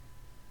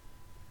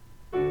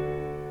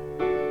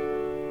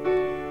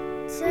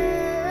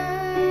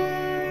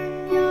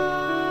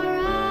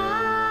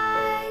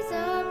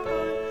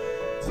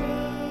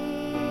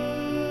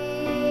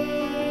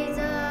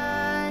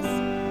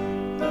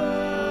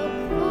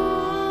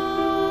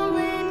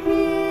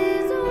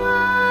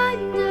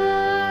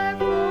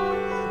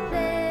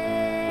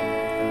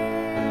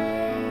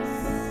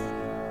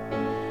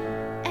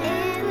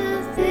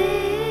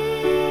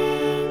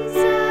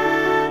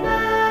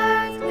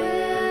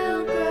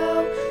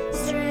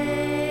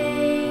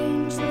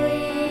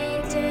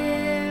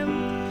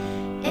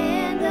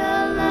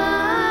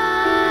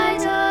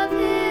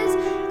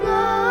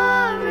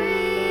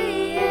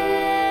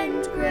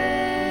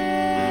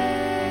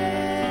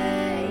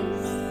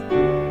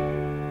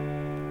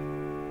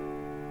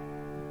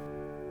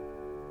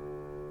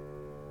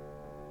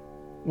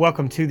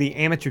Welcome to the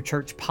Amateur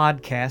Church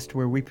Podcast,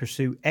 where we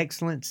pursue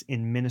excellence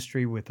in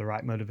ministry with the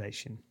right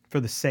motivation for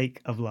the sake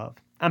of love.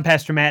 I'm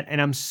Pastor Matt,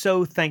 and I'm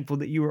so thankful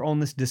that you are on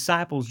this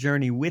disciples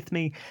journey with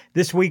me.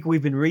 This week,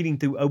 we've been reading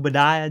through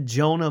Obadiah,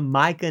 Jonah,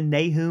 Micah,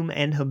 Nahum,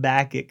 and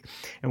Habakkuk,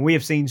 and we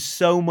have seen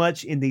so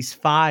much in these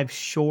 5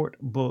 short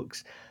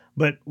books.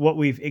 But what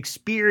we've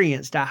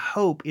experienced, I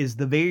hope, is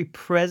the very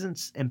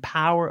presence and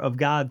power of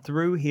God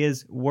through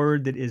His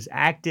Word that is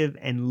active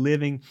and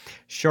living,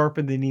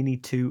 sharper than any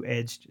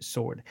two-edged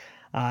sword.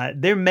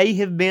 There may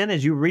have been,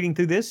 as you were reading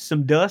through this,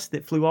 some dust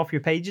that flew off your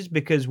pages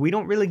because we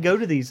don't really go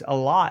to these a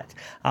lot.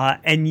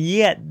 And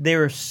yet,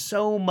 there is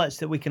so much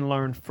that we can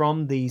learn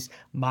from these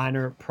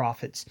minor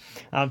prophets.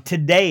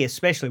 Today,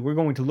 especially, we're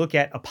going to look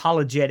at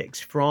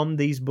apologetics from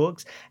these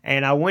books.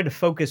 And I wanted to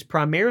focus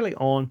primarily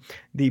on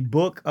the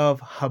book of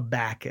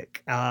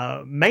Habakkuk,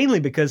 mainly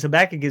because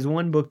Habakkuk is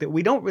one book that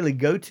we don't really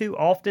go to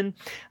often.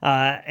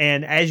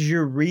 And as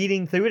you're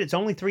reading through it, it's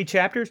only 3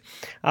 chapters,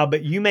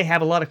 but you may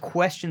have a lot of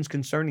questions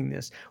concerning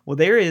this. Well,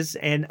 there is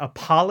an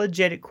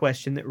apologetic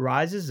question that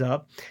rises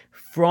up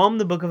from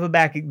the book of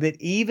Habakkuk that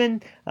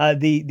even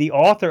the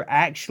author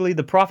actually,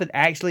 the prophet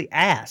actually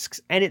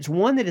asks. And it's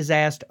one that is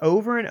asked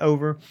over and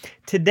over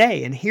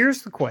today. And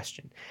here's the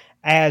question.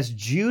 As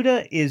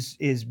Judah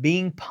is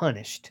being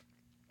punished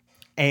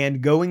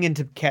and going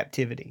into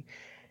captivity,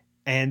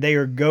 and they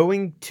are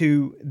going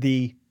to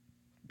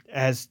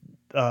as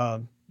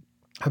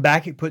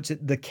Habakkuk puts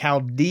it, the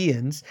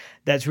Chaldeans,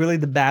 that's really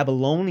the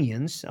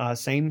Babylonians,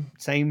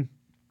 same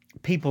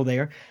people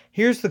there.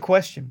 Here's the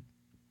question.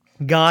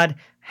 God,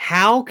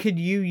 how could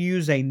you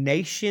use a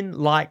nation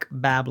like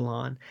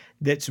Babylon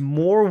that's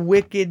more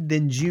wicked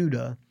than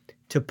Judah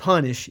to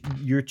punish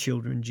your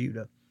children,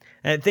 Judah?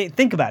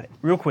 Think about it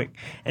real quick.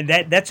 And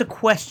that's a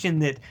question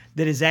that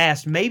is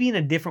asked maybe in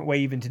a different way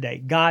even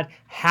today. God,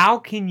 how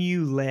can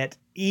you let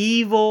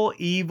evil,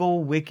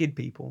 wicked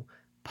people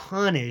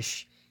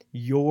punish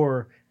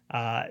your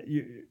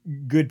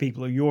good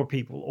people or your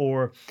people?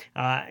 Or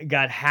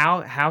God,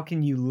 how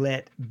can you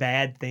let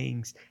bad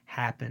things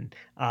happen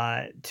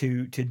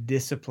to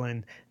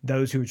discipline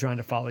those who are trying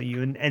to follow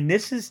you? And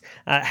this is,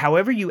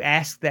 however you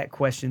ask that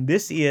question,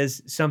 this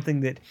is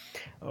something that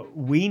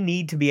we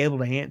need to be able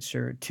to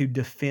answer to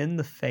defend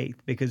the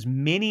faith, because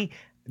many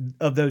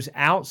of those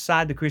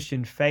outside the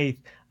Christian faith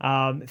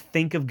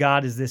think of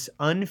God as this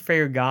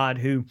unfair God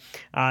who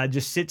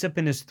just sits up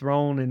in His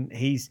throne and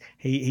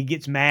he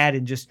gets mad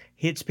and just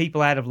hits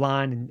people out of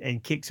line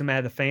and kicks them out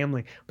of the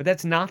family. But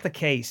that's not the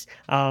case.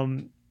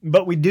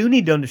 But we do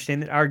need to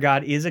understand that our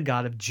God is a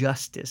God of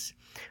justice,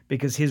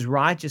 because His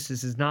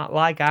righteousness is not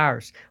like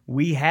ours.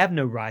 We have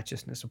no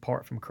righteousness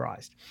apart from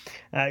Christ.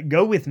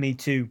 Go with me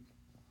to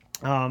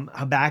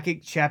Habakkuk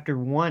chapter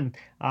 1,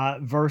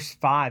 verse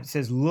 5. It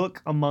says,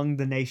 "Look among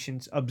the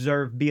nations,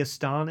 observe, be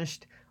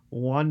astonished,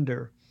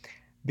 wonder,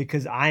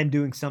 because I am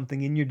doing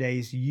something in your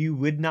days you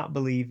would not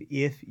believe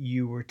if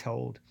you were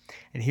told."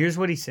 And here's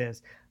what he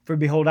says. "For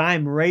behold, I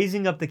am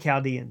raising up the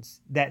Chaldeans,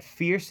 that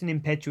fierce and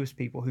impetuous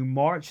people who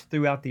march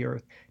throughout the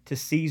earth to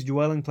seize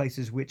dwelling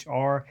places which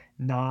are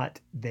not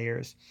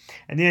theirs."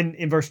 And then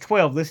in verse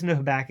 12, listen to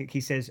Habakkuk.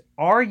 He says,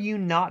 "Are you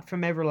not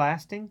from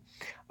everlasting?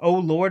 O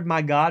Lord,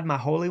 my God, my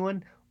Holy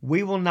One,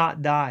 we will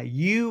not die.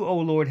 You, O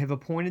Lord, have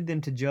appointed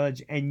them to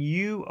judge, and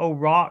you, O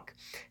Rock,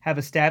 have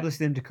established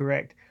them to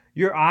correct.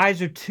 Your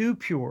eyes are too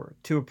pure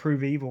to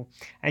approve evil,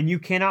 and you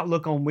cannot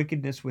look on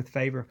wickedness with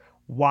favor.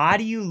 Why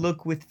do you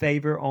look with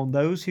favor on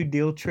those who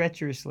deal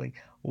treacherously?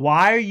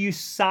 Why are you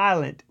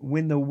silent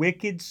when the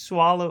wicked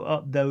swallow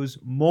up those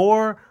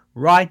more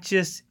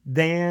righteous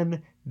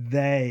than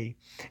they?"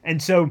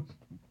 And so,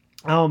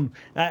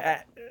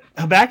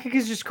 Habakkuk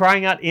is just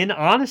crying out in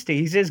honesty.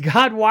 He says,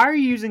 God, why are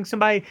you using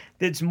somebody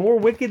that's more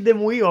wicked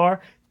than we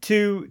are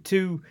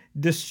to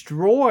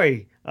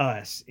destroy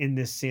us in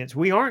this sense?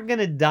 We aren't going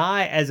to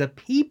die as a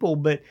people,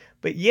 but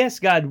yes,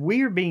 God,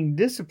 we are being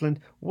disciplined.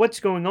 What's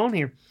going on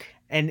here?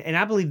 And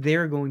I believe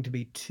there are going to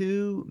be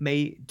two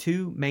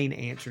main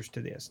answers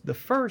to this. The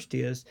first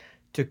is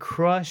to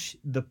crush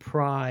the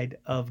pride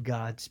of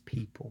God's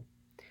people.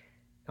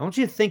 I want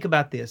you to think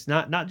about this,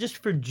 not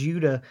just for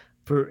Judah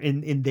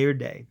in their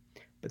day,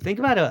 but think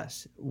about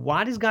us.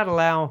 Why does God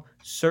allow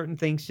certain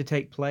things to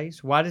take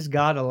place? Why does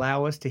God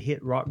allow us to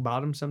hit rock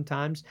bottom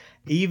sometimes,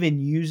 even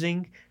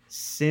using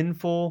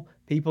sinful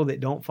people that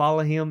don't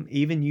follow Him,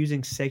 even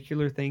using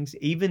secular things,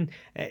 even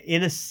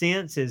in a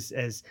sense,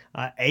 as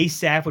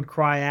Asaph would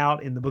cry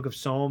out in the book of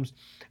Psalms,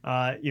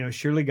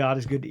 surely God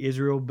is good to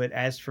Israel, but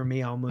as for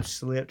me, I almost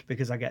slipped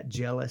because I got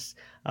jealous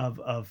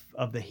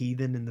of the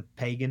heathen and the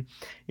pagan.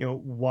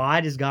 Why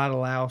does God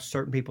allow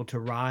certain people to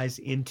rise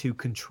into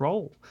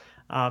control?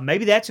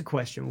 Maybe that's a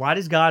question. Why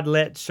does God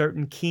let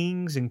certain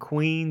kings and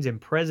queens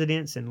and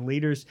presidents and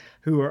leaders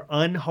who are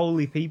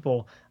unholy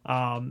people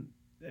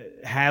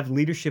have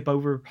leadership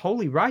over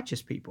holy,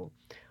 righteous people?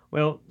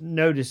 Well,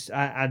 notice,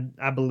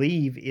 I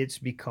believe it's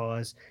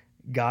because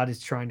God is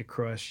trying to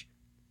crush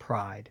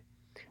pride.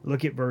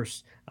 Look at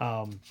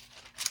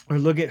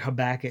look at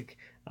Habakkuk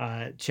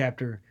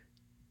chapter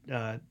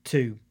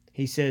 2.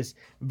 He says,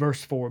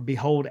 verse 4,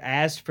 "Behold,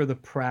 as for the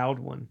proud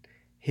one,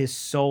 his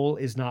soul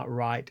is not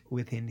right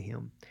within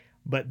him,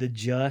 but the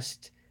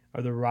just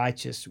or the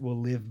righteous will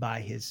live by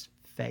his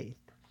faith."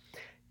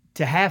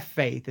 To have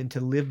faith and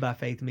to live by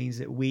faith means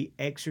that we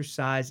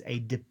exercise a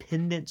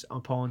dependence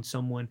upon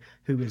someone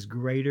who is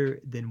greater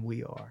than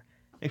we are.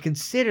 And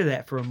consider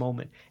that for a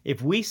moment.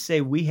 If we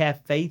say we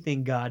have faith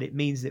in God, it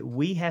means that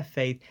we have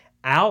faith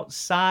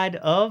outside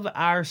of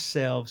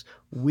ourselves.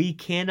 We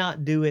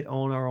cannot do it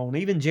on our own.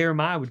 Even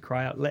Jeremiah would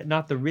cry out, "Let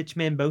not the rich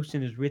man boast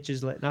in his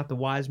riches, let not the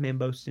wise man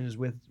boast in his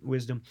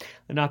wisdom,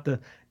 let not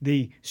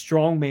the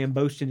strong man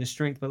boast in his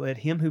strength, but let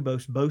him who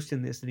boasts boast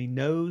in this, that he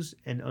knows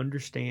and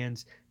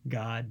understands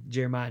God."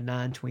 Jeremiah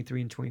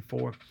 9:23 and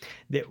 24.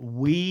 That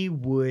we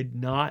would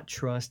not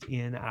trust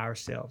in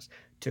ourselves.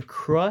 To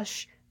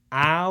crush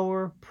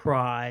our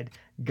pride,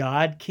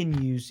 God can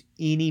use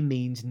any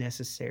means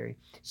necessary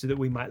so that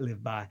we might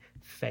live by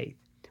faith.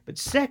 But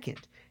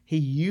second, he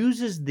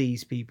uses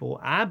these people,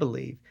 I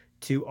believe,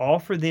 to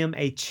offer them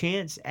a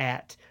chance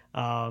at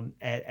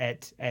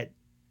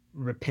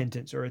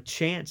repentance, or a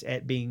chance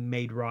at being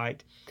made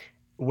right,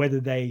 whether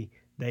they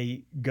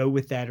go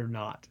with that or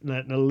not.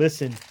 Now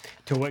listen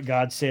to what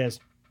God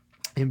says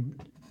in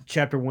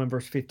chapter 1,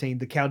 verse 15.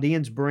 "The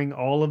Chaldeans bring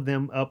all of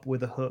them up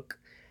with a hook,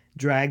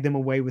 drag them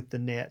away with the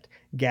net,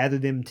 gather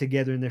them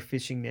together in their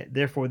fishing net.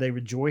 Therefore they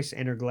rejoice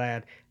and are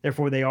glad.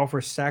 Therefore they offer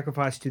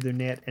sacrifice to their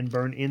net and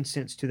burn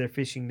incense to their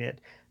fishing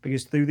net,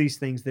 because through these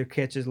things their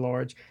catch is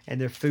large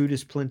and their food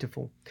is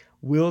plentiful.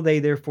 Will they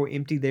therefore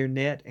empty their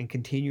net and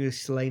continually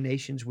slay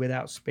nations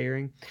without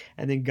sparing?"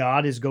 And then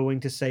God is going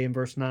to say in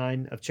verse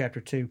 9 of chapter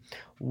 2,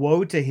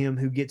 "Woe to him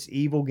who gets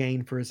evil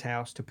gain for his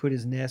house, to put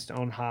his nest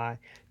on high,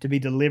 to be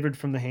delivered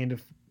from the hand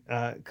of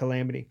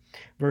calamity."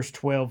 Verse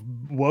 12,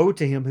 "Woe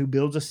to him who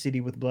builds a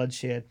city with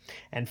bloodshed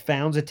and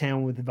founds a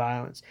town with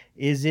violence.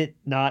 Is it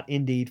not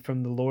indeed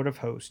from the Lord of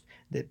hosts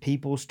that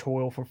peoples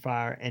toil for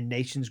fire and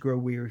nations grow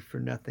weary for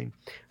nothing?"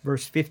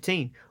 Verse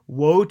 15,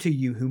 "Woe to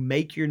you who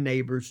make your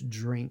neighbors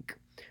drink."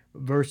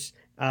 Verse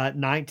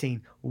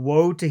 19,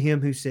 "Woe to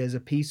him who says, a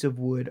piece of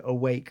wood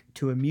awake,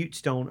 to a mute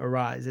stone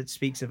arise." It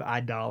speaks of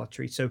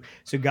idolatry. So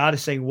God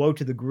is saying, woe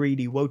to the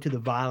greedy, woe to the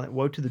violent,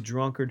 woe to the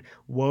drunkard,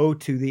 woe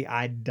to the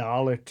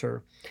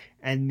idolater.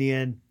 And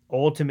then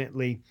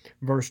ultimately,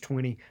 verse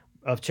 20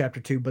 of chapter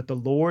 2, "But the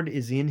Lord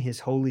is in his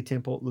holy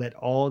temple. Let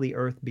all the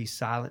earth be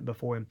silent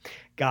before him."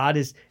 God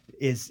is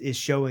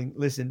showing,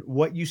 listen,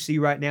 what you see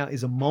right now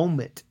is a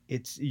moment.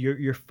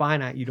 You're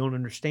finite, you don't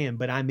understand,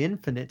 but I'm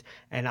infinite,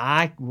 and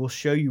I will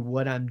show you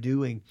what I'm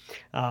doing.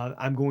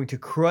 I'm going to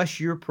crush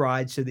your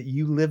pride so that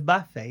you live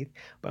by faith,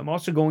 but I'm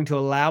also going to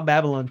allow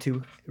Babylon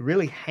to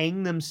really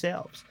hang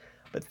themselves.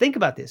 But think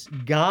about this.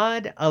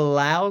 God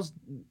allows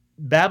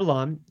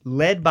Babylon,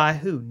 led by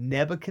who?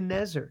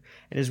 Nebuchadnezzar.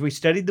 And as we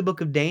studied the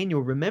book of Daniel,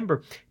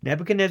 remember,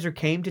 Nebuchadnezzar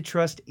came to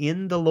trust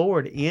in the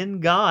Lord, in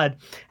God.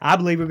 I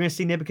believe we're going to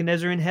see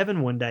Nebuchadnezzar in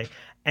heaven one day.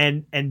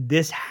 And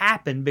this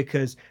happened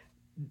because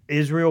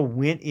Israel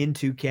went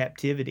into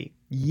captivity.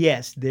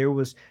 Yes, there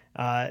was,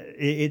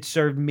 it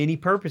served many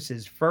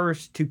purposes.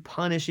 First, to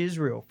punish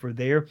Israel for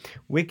their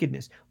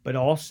wickedness, but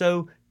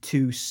also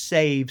to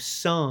save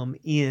some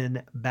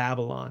in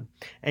Babylon.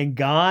 And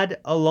God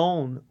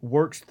alone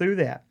works through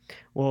that.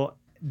 Well,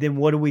 then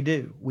what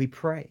do? We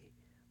pray.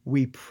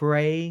 We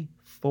pray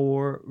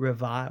for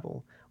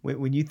revival.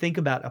 When you think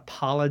about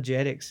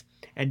apologetics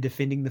and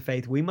defending the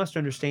faith, we must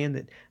understand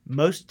that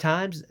most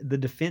times the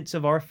defense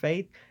of our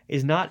faith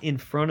is not in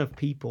front of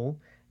people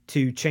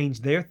to change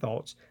their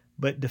thoughts,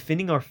 but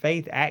defending our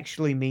faith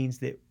actually means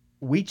that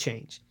we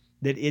change.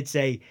 That it's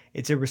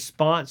a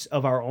response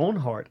of our own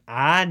heart.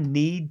 I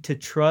need to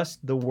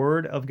trust the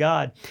word of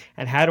God.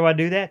 And how do I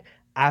do that?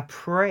 I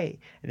pray.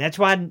 And that's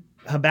why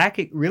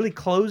Habakkuk really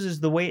closes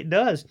the way it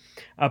does.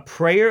 A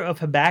prayer of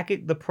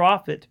Habakkuk the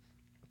prophet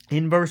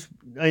in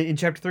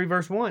chapter 3,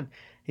 verse 1.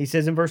 He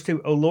says in verse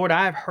 2, "O Lord,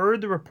 I have heard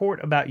the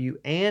report about you,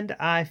 and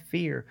I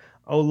fear.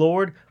 O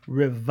Lord,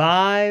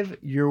 revive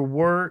your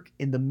work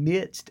in the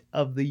midst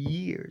of the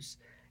years."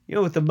 You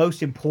know what the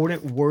most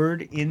important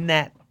word in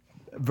that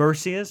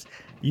verse is?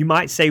 You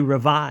might say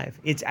revive.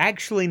 It's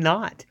actually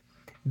not.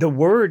 The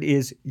word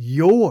is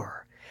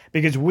your.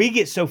 Because we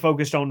get so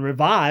focused on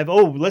revive.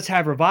 Oh, let's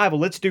have revival.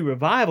 Let's do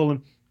revival.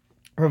 And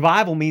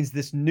revival means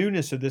this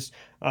newness or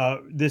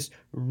this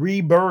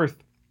rebirth.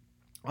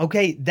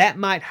 Okay, that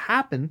might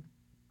happen,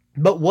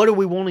 but what are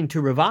we wanting to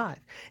revive?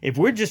 If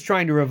we're just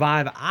trying to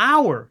revive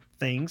our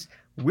things,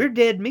 we're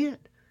dead men.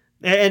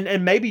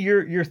 And maybe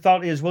your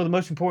thought is, well, the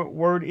most important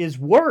word is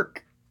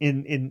work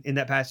in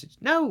that passage.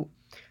 No.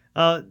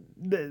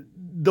 The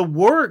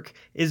work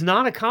is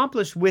not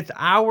accomplished with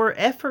our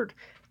effort.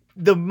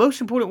 The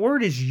most important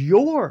word is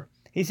your.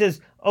 He says,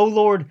 "Oh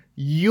Lord,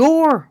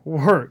 your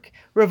work,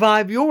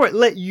 revive your work,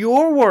 let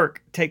your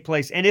work take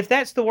place." And if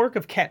that's the work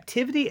of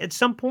captivity at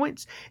some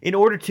points, in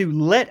order to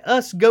let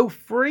us go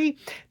free,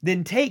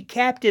 then take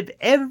captive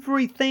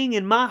everything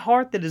in my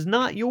heart that is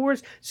not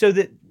yours, so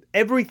that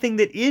everything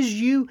that is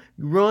you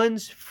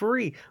runs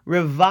free.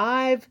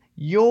 Revive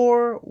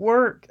your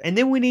work. And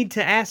then we need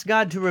to ask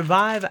God to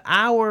revive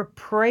our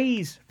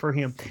praise for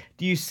him.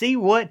 Do you see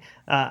what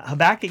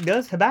Habakkuk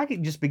does?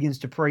 Habakkuk just begins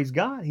to praise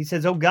God. He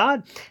says, "Oh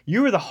God,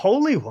 you are the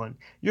Holy One.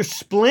 Your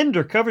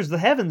splendor covers the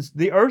heavens.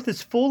 The earth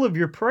is full of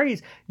your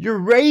praise. Your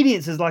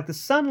radiance is like the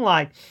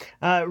sunlight,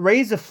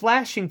 rays of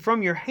flashing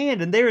from your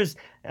hand. And there is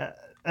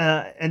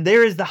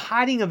the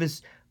hiding of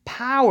his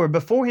power.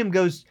 Before him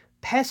goes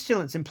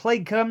pestilence, and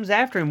plague comes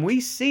after him."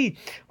 We see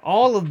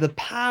all of the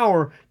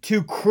power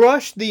to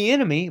crush the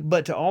enemy,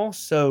 but to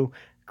also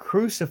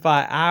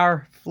crucify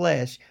our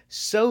flesh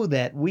so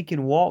that we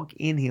can walk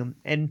in him.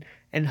 And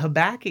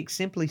Habakkuk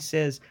simply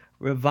says,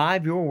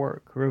 "Revive your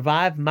work,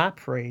 revive my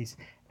praise,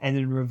 and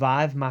then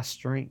revive my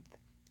strength."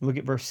 Look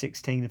at verse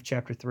 16 of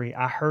chapter 3.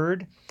 "I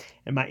heard,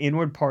 and my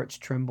inward parts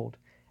trembled.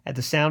 At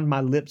the sound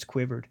my lips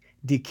quivered.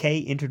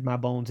 Decay entered my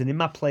bones, and in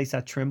my place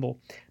I tremble,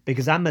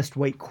 because I must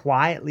wait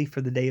quietly for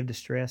the day of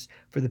distress,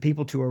 for the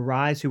people to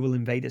arise who will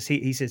invade us."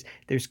 He says,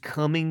 there's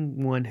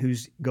coming one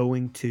who's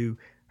going to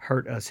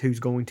hurt us,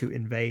 who's going to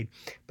invade.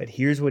 But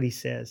here's what he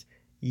says,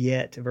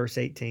 "Yet," verse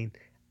 18,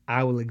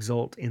 "I will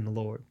exult in the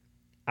Lord.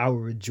 I will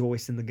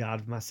rejoice in the God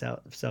of my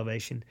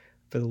salvation,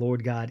 for the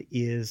Lord God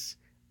is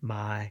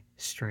my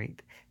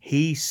strength."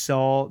 He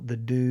saw the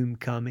doom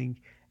coming,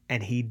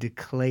 and he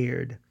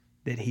declared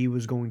that he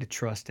was going to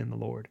trust in the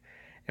Lord.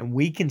 And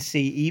we can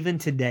see even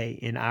today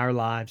in our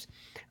lives,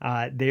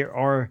 there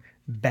are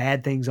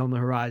bad things on the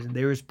horizon.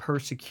 There is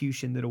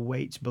persecution that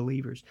awaits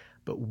believers,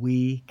 but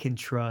we can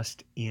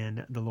trust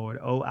in the Lord.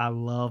 Oh, I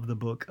love the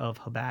book of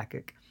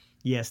Habakkuk.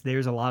 Yes,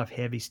 there's a lot of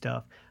heavy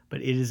stuff,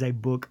 but it is a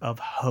book of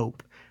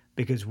hope,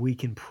 because we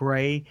can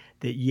pray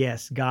that,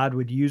 yes, God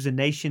would use a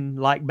nation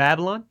like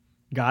Babylon.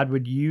 God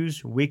would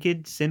use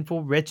wicked,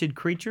 sinful, wretched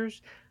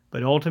creatures,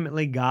 but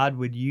ultimately God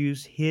would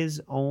use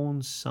his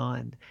own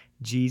Son,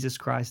 Jesus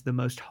Christ, the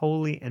most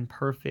holy and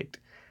perfect,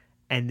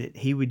 and that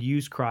he would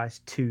use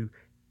Christ to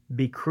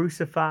be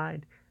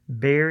crucified,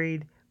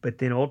 buried, but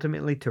then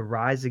ultimately to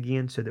rise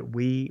again so that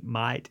we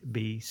might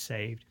be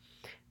saved.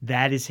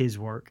 That is his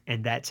work,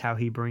 and that's how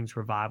he brings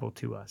revival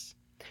to us.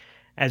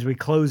 As we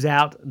close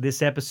out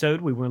this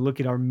episode, we want to look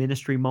at our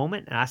ministry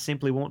moment. And I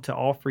simply want to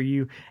offer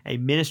you a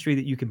ministry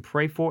that you can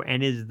pray for,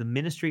 and it is the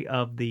ministry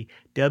of the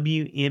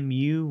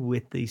WMU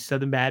with the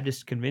Southern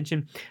Baptist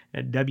Convention.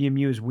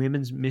 WMU is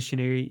Women's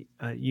Missionary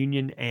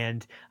Union,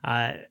 and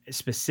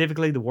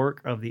specifically the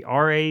work of the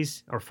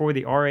RAs, or for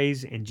the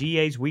RAs and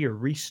GAs. We are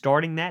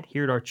restarting that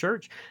here at our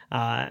church,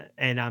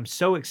 and I'm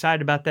so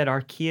excited about that.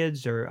 Our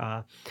kids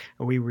are,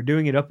 we were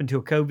doing it up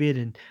until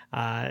COVID,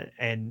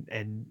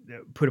 and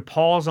put a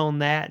pause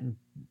on that, and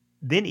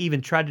then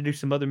even tried to do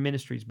some other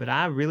ministries. But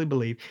I really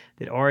believe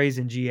that RAs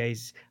and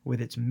GAs,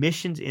 with its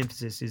missions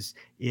emphasis,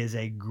 is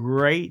a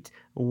great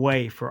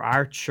way for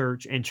our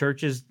church and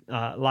churches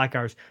like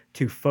ours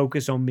to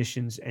focus on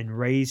missions and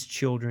raise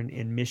children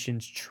in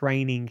missions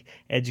training,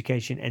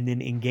 education, and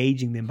then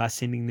engaging them by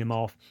sending them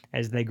off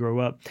as they grow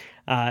up.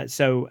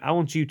 So I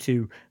want you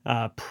to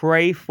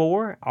pray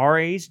for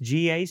RAs,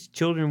 GAs,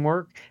 children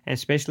work, and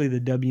especially the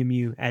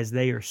WMU, as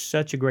they are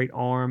such a great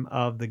arm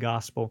of the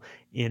gospel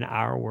in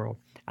our world.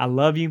 I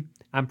love you.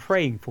 I'm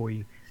praying for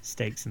you.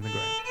 Stakes in the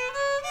ground.